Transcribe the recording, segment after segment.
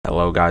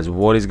Hello guys,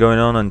 what is going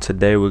on? And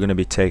today we're going to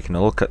be taking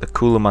a look at the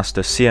Cooler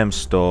Master CM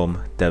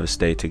Storm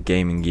Devastator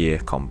gaming gear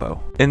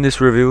combo. In this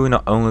review we're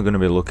not only going to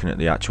be looking at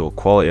the actual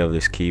quality of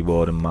this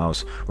keyboard and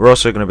mouse, we're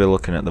also going to be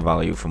looking at the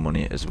value for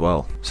money as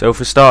well. So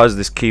for starters,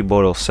 this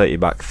keyboard will set you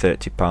back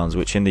 £30,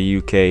 which in the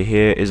UK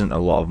here isn't a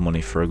lot of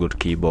money for a good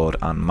keyboard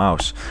and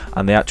mouse.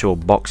 And the actual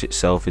box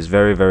itself is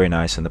very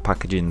nice, and the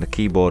packaging the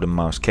keyboard and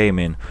mouse came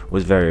in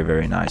was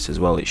very nice as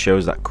well. It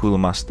shows that Cooler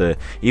Master,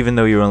 even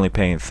though you're only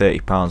paying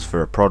 £30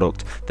 for a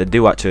product, they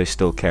do actually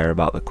still care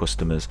about the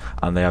customers,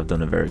 and they have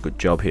done a very good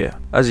job here.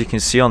 As you can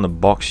see on the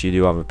box, you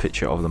do have a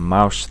picture of the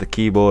mouse, the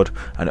keyboard,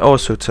 and it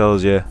also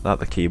tells you that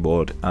the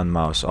keyboard and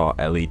mouse are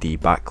LED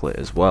backlit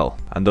as well.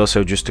 And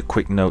also, just a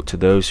quick note to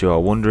those who are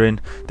wondering,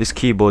 this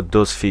keyboard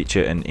does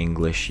feature an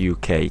English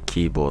UK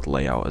keyboard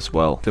layout as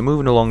well. So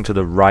moving along to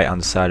the right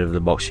hand side of the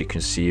box, you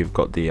can see you've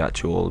got the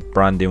actual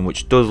branding,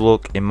 which does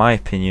look, in my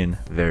opinion,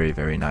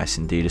 very nice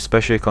indeed,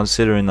 especially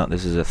considering that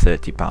this is a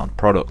 £30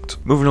 product.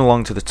 Moving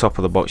along to the top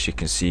of the box, you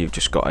can see you've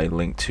just got a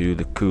link to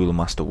the Cooler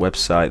Master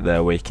website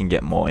there, where you can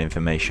get more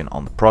information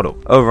on the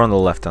product. Over on the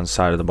left hand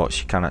side of the box,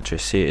 you can actually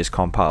see it is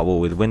compatible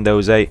with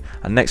Windows 8,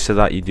 and next to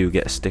that you do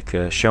get a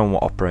sticker showing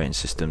what operating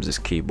systems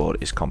this keyboard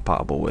is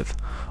compatible with.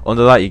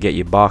 Under that you get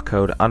your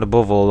barcode, and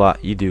above all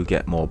that you do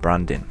get more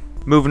branding.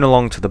 Moving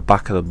along to the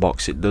back of the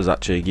box, it does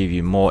actually give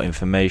you more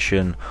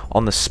information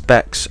on the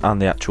specs and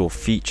the actual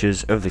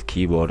features of the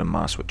keyboard and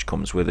mouse which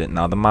comes with it.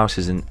 Now, the mouse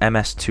is an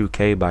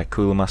MS2K by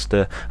Cooler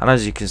Master, and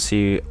as you can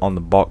see on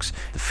the box,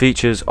 the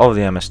features of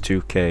the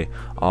MS2K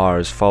are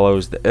as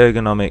follows: the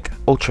ergonomic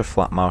ultra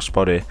flat mouse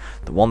body,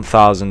 the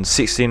 1000,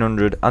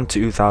 1600 and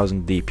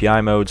 2000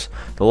 DPI modes,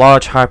 the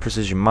large high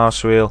precision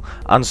mouse wheel,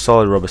 and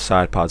solid rubber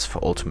side pads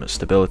for ultimate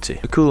stability.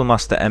 The Cooler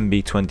Master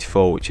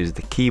MB24, which is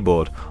the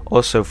keyboard,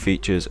 also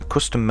features a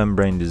custom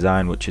membrane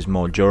design which is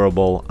more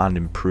durable and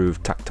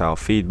improved tactile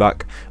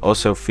feedback.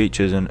 Also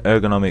features an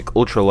ergonomic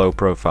ultra low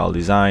profile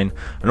design,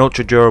 an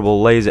ultra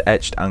durable laser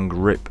etched and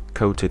grip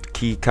coated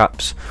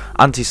keycaps,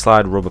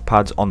 anti-slide rubber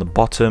pads on the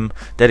bottom,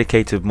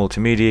 dedicated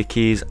multimedia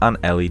keys, and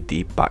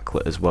LED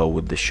backlit as well,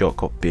 with the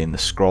shortcut being the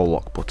scroll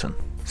lock button.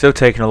 So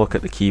taking a look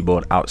at the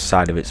keyboard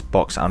outside of its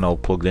box and all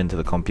plugged into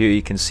the computer,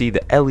 you can see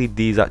the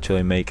LEDs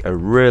actually make a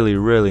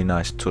really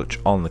nice touch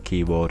on the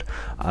keyboard,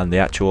 and the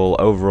actual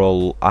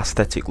overall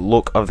aesthetic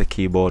look of the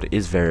keyboard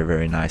is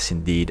very nice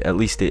indeed, at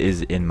least it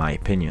is in my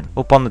opinion.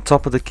 Up on the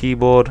top of the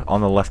keyboard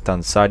on the left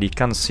hand side, you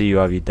can see you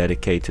have your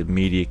dedicated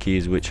media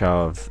keys which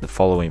have the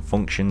following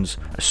functions: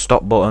 a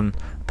stop button,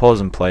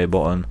 pause and play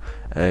button,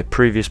 a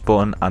previous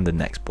button, and the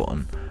next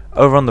button.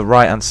 Over on the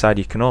right hand side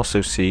you can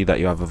also see that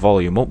you have a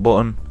volume up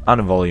button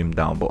and a volume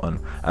down button,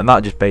 and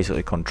that just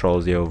basically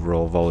controls the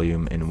overall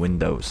volume in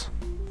Windows.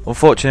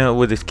 Unfortunately,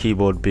 with this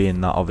keyboard being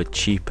that of a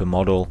cheaper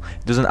model,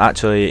 it doesn't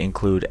actually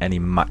include any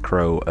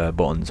macro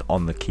buttons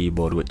on the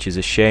keyboard, which is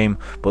a shame,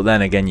 but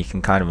then again you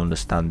can kind of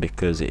understand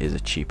because it is a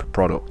cheaper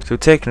product. So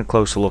taking a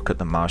closer look at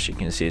the mouse, you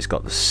can see it's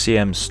got the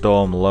CM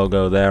Storm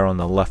logo there on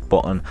the left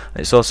button,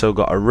 and it's also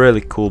got a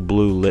really cool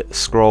blue lit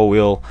scroll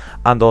wheel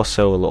and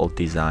also a little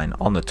design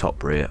on the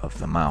top rear of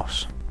the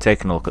mouse.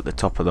 Taking a look at the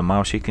top of the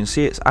mouse, you can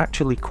see it's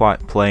actually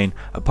quite plain,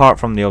 apart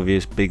from the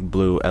obvious big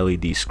blue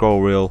LED scroll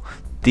wheel,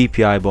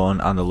 DPI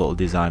button, and the little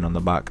design on the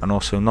back, and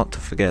also not to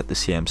forget the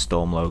CM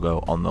Storm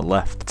logo on the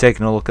left.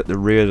 Taking a look at the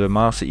rear of the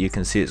mouse, you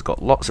can see it's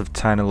got lots of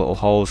tiny little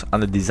holes,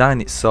 and the design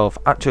itself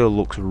actually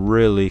looks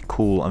really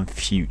cool and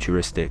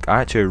futuristic.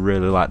 I actually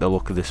really like the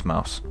look of this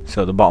mouse.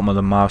 So at the bottom of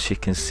the mouse you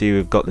can see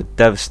we've got the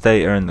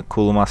Devastator and the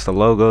Cooler Master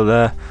logo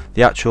there,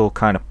 the actual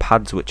kind of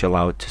pads which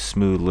allow it to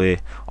smoothly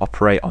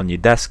operate on your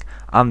desk,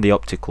 and the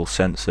optical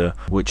sensor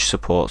which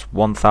supports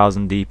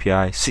 1000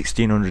 DPI,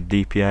 1600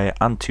 DPI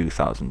and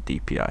 2000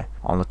 DPI.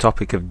 On the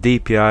topic of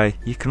DPI,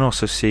 you can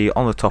also see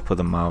on the top of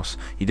the mouse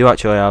you do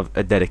actually have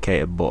a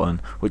dedicated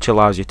button which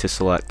allows you to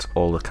select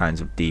all the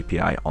kinds of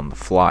DPI on the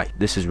fly.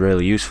 This is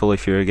really useful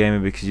if you're a gamer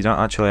because you don't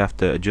actually have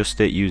to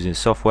adjust it using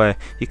software,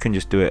 you can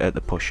just do it at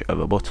the push of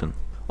a button.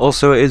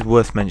 Also, it is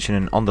worth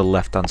mentioning on the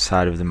left hand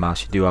side of the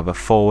mouse you do have a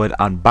forward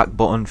and back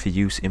button for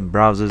use in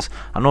browsers,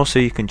 and also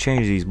you can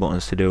change these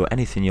buttons to do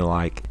anything you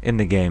like in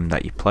the game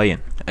that you're playing.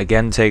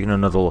 Again, taking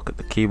another look at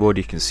the keyboard,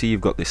 you can see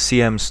you've got the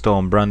CM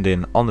Storm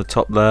branding on the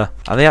top there,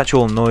 and the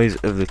actual noise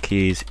of the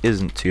keys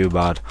isn't too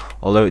bad,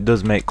 although it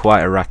does make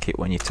quite a racket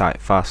when you type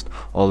fast,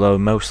 although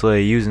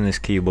mostly using this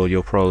keyboard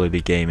you'll probably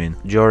be gaming.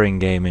 During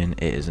gaming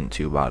it isn't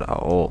too bad at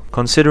all.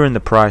 Considering the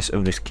price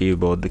of this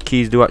keyboard, the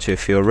keys do actually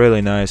feel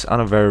really nice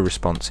and are very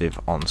responsive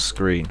on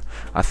screen.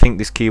 I think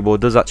this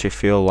keyboard does actually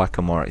feel like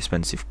a more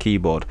expensive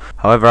keyboard.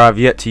 However, I've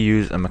yet to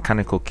use a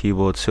mechanical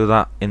keyboard, so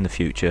that in the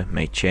future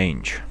may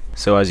change.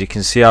 So as you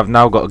can see, I've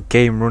now got a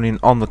game running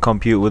on the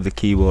computer with the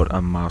keyboard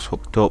and mouse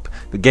hooked up.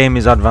 The game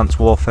is Advanced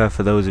Warfare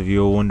for those of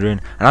you who are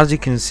wondering, and as you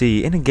can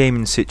see, in a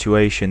gaming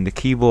situation the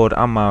keyboard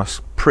and mouse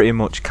pretty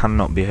much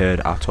cannot be heard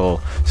at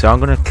all. So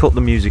I'm going to cut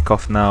the music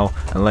off now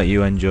and let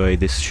you enjoy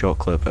this short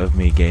clip of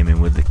me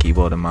gaming with the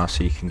keyboard and mouse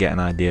so you can get an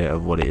idea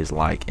of what it is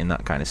like in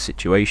that kind of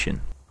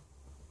situation.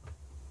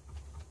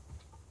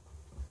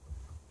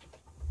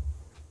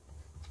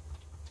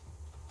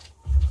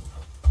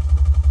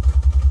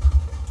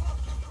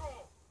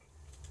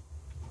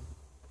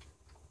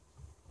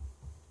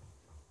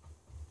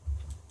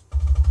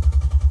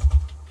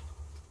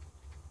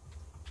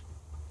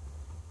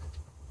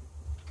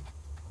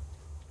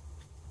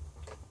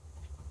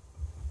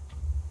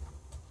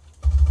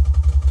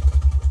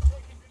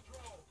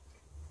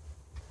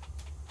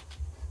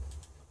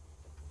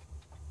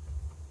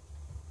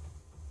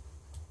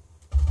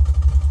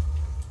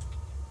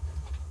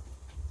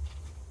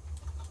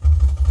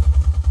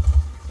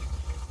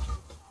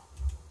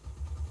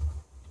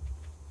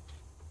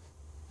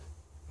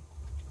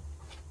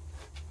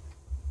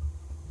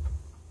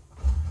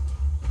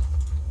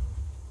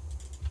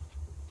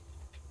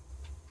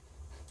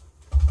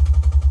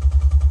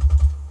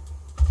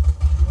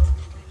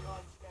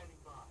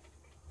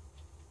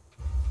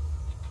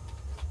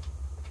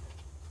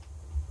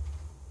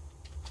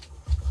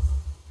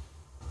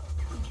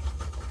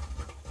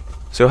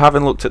 So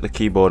having looked at the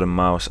keyboard and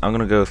mouse, I'm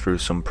going to go through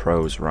some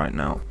pros right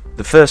now.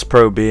 The first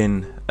pro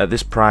being, at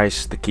this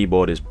price, the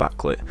keyboard is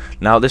backlit.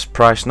 Now at this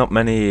price, not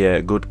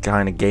many good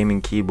kind of gaming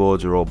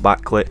keyboards are all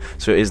backlit,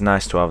 so it is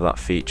nice to have that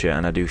feature,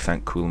 and I do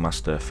thank Cooler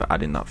Master for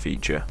adding that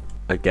feature.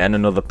 Again,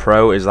 another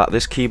pro is that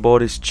this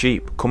keyboard is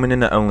cheap. Coming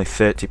in at only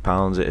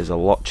 £30, it is a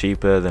lot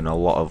cheaper than a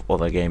lot of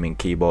other gaming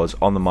keyboards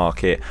on the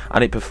market,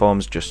 and it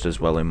performs just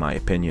as well in my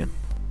opinion.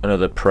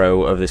 Another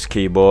pro of this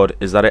keyboard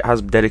is that it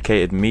has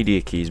dedicated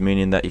media keys,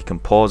 meaning that you can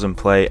pause and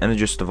play and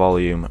adjust the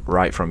volume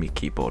right from your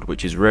keyboard,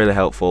 which is really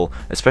helpful,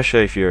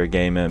 especially if you're a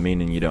gamer,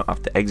 meaning you don't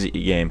have to exit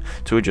your game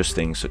to adjust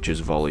things such as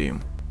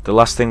volume. The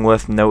last thing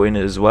worth noting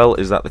as well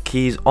is that the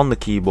keys on the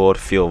keyboard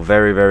feel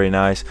very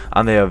nice,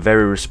 and they are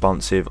very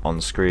responsive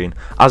on screen.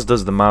 As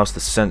does the mouse,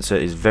 the sensor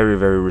is very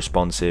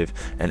responsive,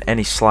 and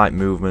any slight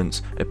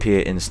movements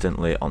appear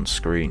instantly on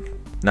screen.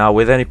 Now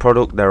with any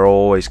product there are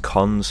always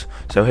cons,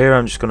 so here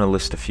I'm just going to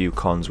list a few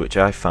cons which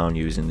I found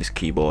using this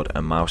keyboard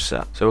and mouse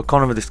set. So a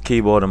con of this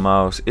keyboard and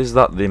mouse is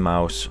that the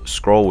mouse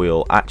scroll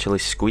wheel actually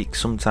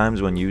squeaks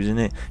sometimes when using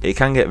it. It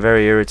can get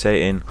very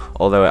irritating,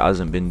 although it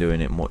hasn't been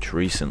doing it much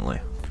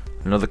recently.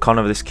 Another con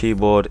of this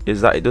keyboard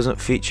is that it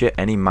doesn't feature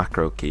any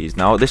macro keys.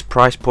 Now at this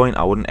price point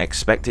I wouldn't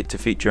expect it to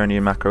feature any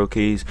macro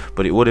keys,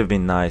 but it would have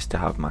been nice to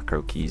have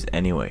macro keys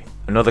anyway.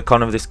 Another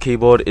con of this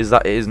keyboard is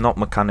that it is not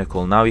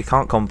mechanical. Now you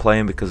can't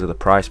complain because of the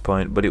price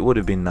point, but it would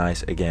have been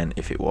nice again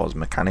if it was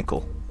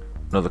mechanical.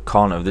 Another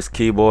con of this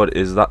keyboard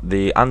is that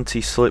the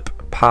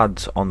anti-slip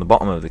pads on the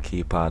bottom of the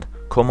keypad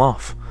come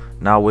off.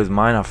 Now with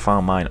mine, I've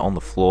found mine on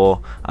the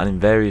floor and in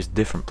various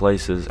different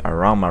places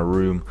around my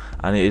room,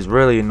 and it is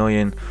really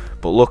annoying,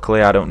 but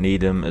luckily I don't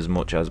need them as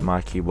much as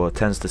my keyboard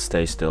tends to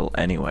stay still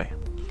anyway.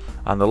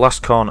 And the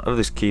last con of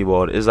this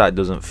keyboard is that it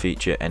doesn't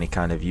feature any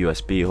kind of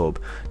USB hub.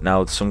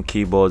 Now some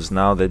keyboards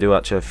now, they do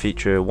actually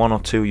feature 1 or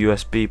 2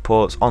 USB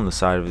ports on the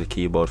side of the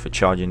keyboard for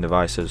charging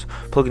devices,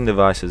 plugging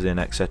devices in,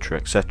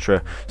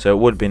 etc, so it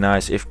would be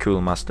nice if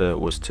Cooler Master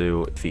was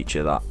to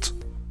feature that.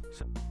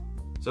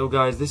 So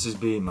guys, this has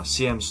been my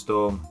CM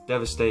Storm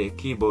Devastator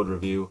keyboard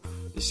review.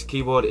 This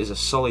keyboard is a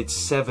solid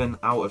 7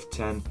 out of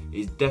 10.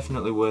 It's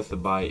definitely worth a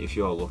buy if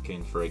you're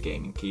looking for a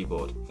gaming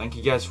keyboard. Thank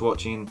you guys for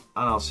watching,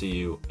 and I'll see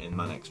you in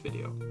my next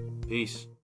video. Peace.